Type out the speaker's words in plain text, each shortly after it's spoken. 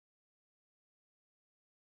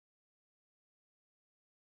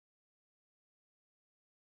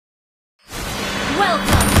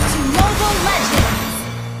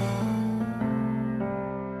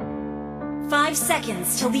5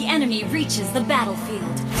 seconds till the enemy reaches the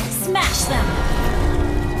battlefield. Smash them!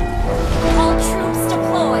 All troops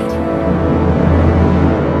deployed!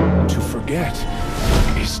 To forget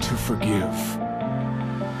is to forgive.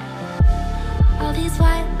 All these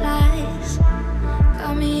white lies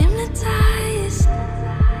got me hypnotized.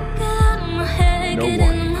 Get out of my head, No get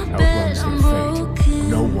one in my bed, outruns I'm their fate. broken.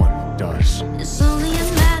 No one does. It's only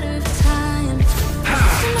a matter of time.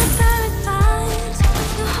 It's in my paradise.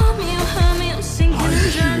 You hold me, you hurt me, I'm sinking I'm and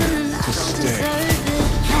here drowning, and I to don't stay. deserve it.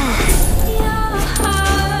 Your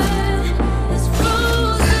heart is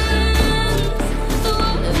frozen. The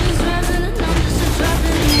water is rising, and I'm just a drop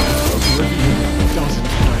in the ocean. Oblivion doesn't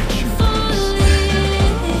grant you peace.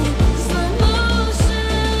 Slow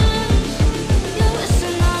motion. You're a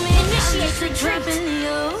tsunami, and I'm just a drop in the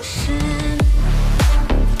ocean.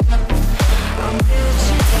 I'm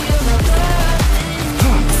reaching for your love.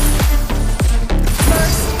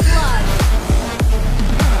 First blood!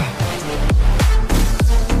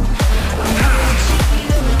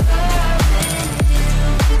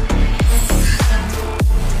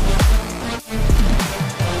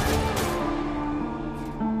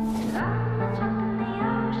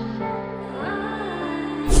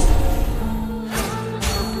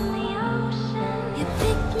 You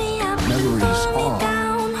pick me up, Memories hold me are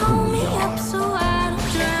down, who hold we me are. up so I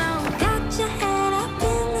don't drown. Got your head up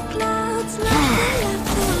in the clouds, nothing left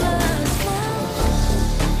to lose now.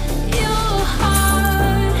 Your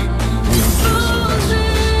heart is frozen.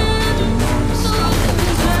 The water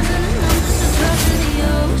is rising, and I'm just a drop in the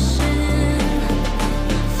ocean.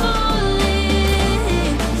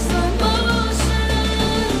 Falling, slow motion.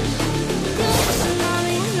 You're a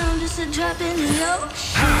tsunami, and I'm just a drop in the ocean.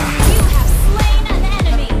 You have slain an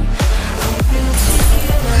enemy!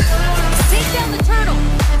 Take down the turtle!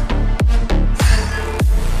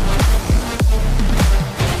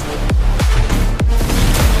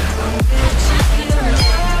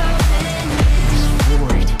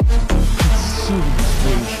 Void. Consumes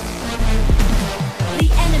me. The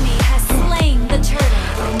enemy has slain the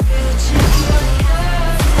turtle!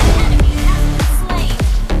 The enemy has been slain!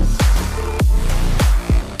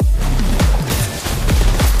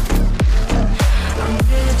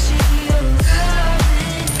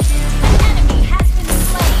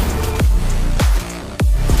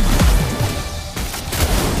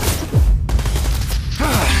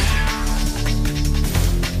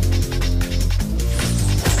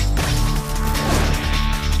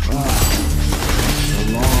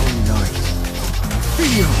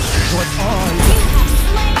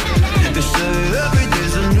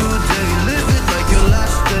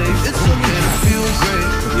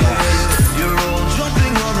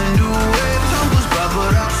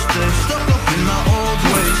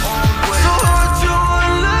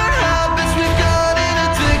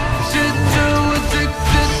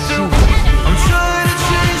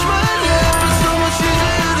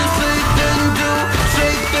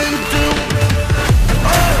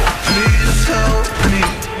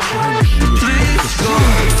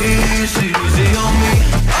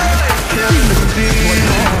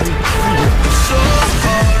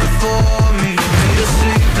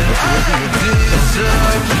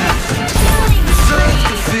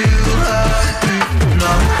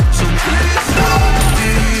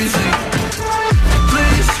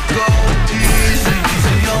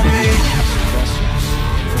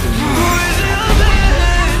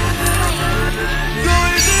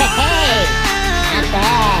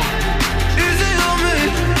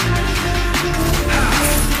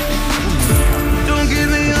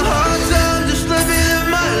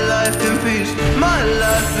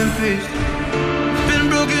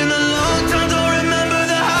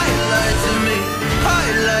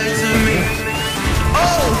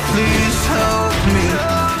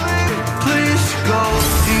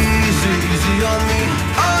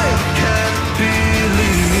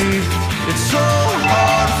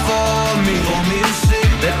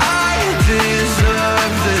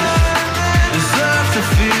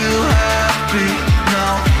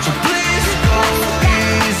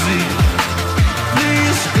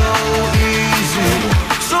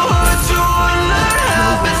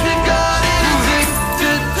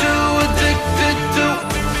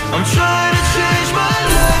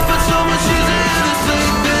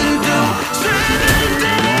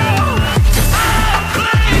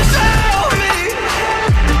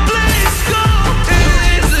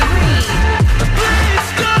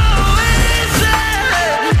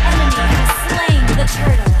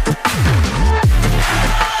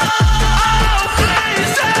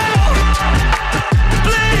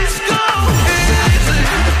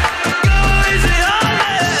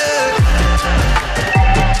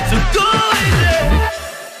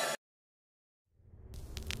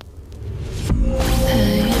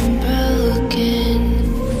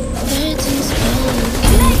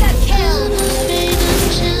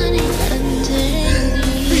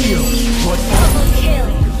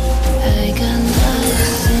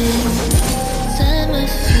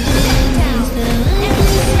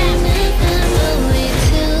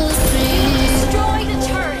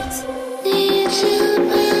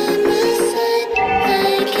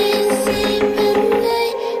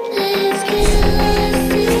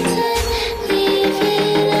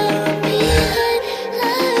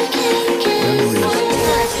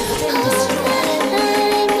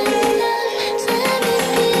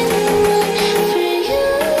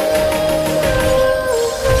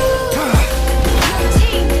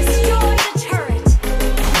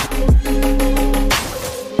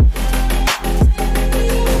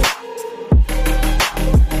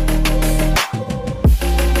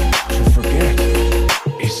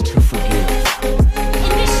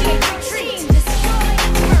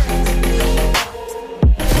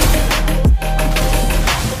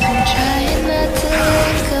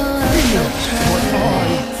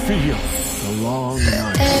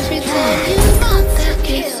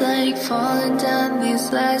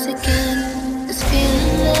 promise lies again. This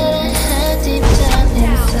feeling that I had deep down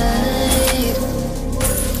inside.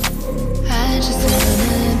 I just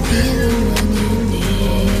wanna be the one you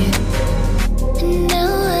need. And now I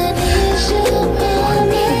need you by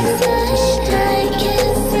my side. I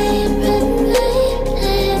can't sleep at night. I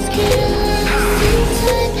ask you every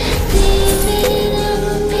time. Leaving I'm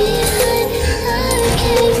behind. I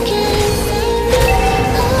can't get enough of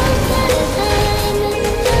that time and the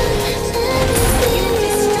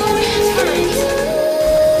time it's for you.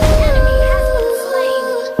 Enemy has been slain.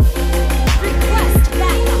 Request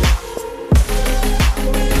backup.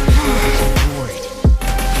 Void.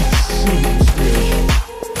 Consumes me.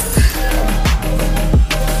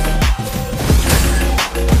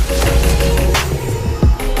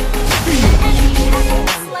 Enemy has been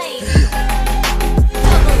slain.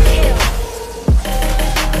 Double kill.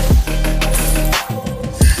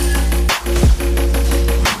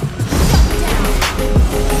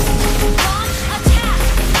 Launch attack.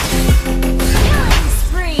 Killing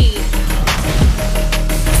spree.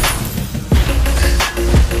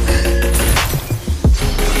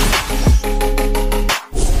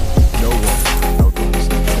 No one outruns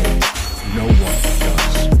the fate. No one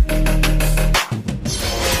does.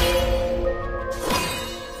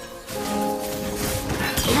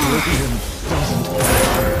 Oblivion doesn't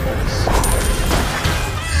matter.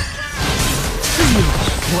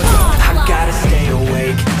 I gotta stay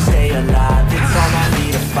awake, stay alive. It's all I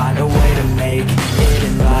need to find a way to make it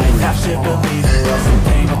in life. Have to believe or else the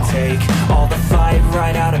pain will take all the fight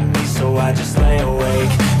right out of me. So I just lay awake,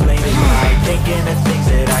 late at night, thinking of things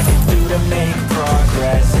that I can do to make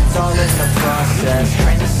progress. It's all in the process,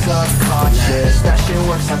 train the subconscious. That shit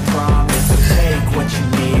works, I promise. So take what you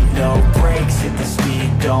need, no breaks, hit the speed.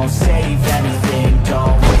 Don't save anything,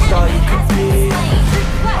 don't waste all you can be.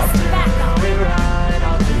 Request backup.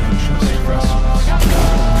 Just wrestles.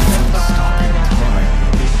 Stopping time. Mega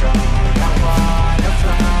kill. No one outruns the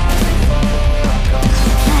fate. No one does.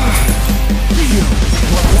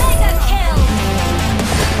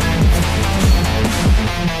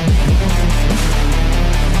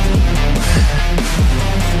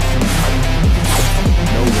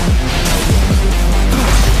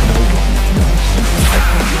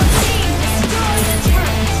 Your team destroyed a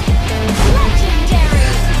turret.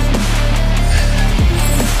 Legendary.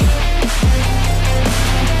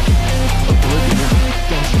 Oblivion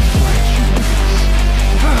doesn't grant you peace.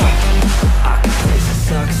 I can taste the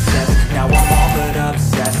success, now I'm all but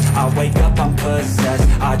obsessed. I wake up, I'm possessed,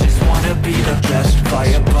 I just wanna be the best. Fly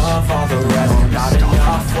above all the rest, not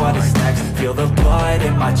enough, what is next? Feel the blood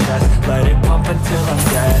in my chest, let it pump until I'm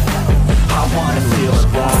dead. I wanna feel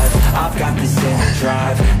alive, I've got this inner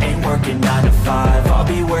drive. Ain't working 9 to 5, I'll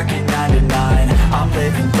be working 9 to 9. I'm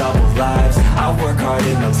living double lives, I work hard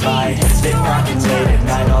in the light. Then rocking late at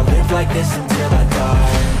night, I'll live like this until I die.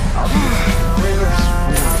 I'll be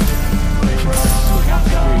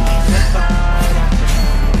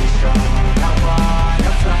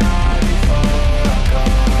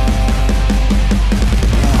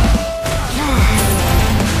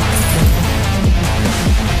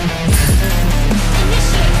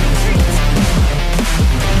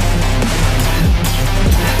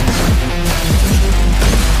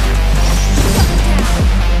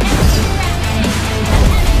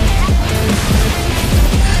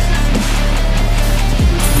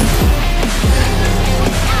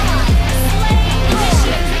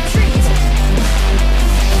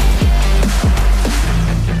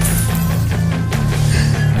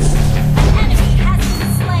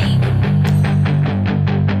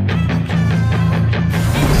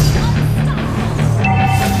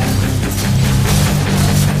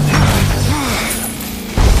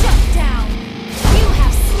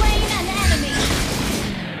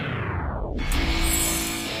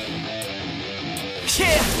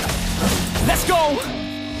Let's go!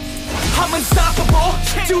 I'm unstoppable,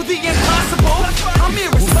 do the impossible. I'm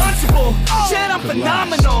irresponsible, yet I'm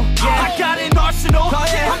phenomenal. I got an arsenal,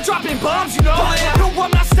 I'm dropping bombs, you know. No,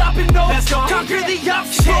 I'm not stopping, no. Conquer the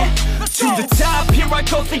obstacle. To the top, here I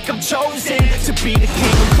go, think I'm chosen to be the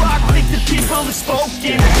king of rock, think the people have spoken.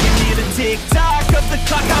 Give me the tick-tock of the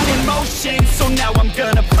clock, I'm in motion. So now I'm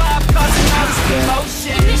gonna pop, causing all this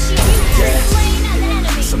commotion.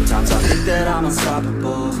 Sometimes I think that I'm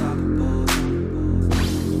unstoppable.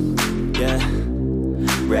 Yeah,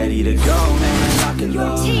 ready to go, man, lock and Your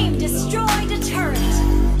load. team destroyed a turret.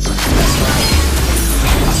 That's right,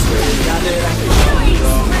 I swear to God that I can Killing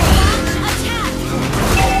go. spree. Attack.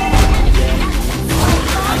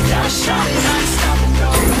 I got a shot and I ain't stopping, no.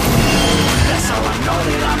 That's how I know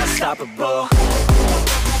that I'm unstoppable.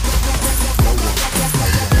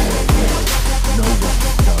 No one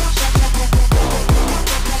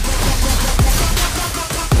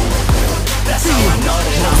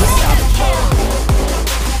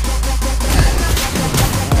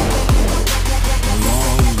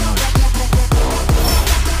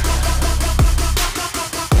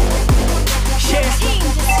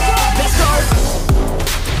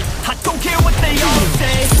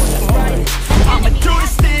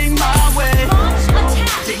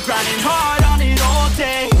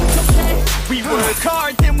work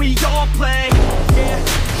hard, then we all play.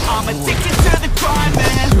 I'm addicted to the grind,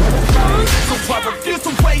 man. So I refuse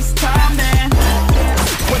to waste time, man.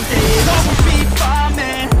 One day it all will be fine,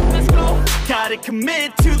 man. Let's go. Gotta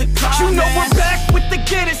commit to the climb. You know we're back with the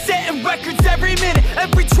Guinness, setting records every minute,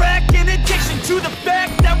 every track. In addition to the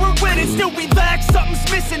fact that we're winning, still we lack something's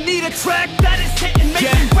missing. Need a track that is hitting,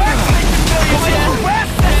 making rap, making millions. Rap,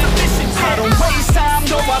 that's the mission. I don't waste time,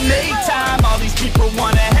 no, I make time. All these people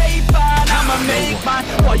wanna hate, fine, I'ma make mine.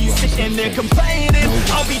 While you sitting there complaining,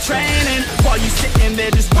 I'll be training. While you sitting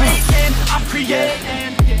there just waiting, I'm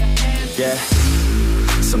creating. Yeah,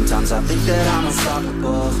 sometimes I think that I'm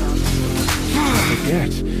unstoppable.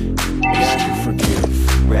 Forget. Yeah.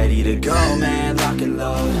 Forgive. Ready to go, man, lock and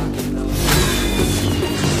load.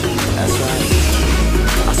 That's right.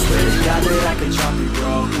 I swear to God that I could drop it,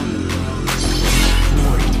 bro.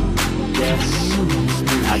 Yeah,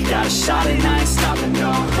 I got a shot and I ain't stopping,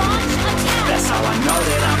 no.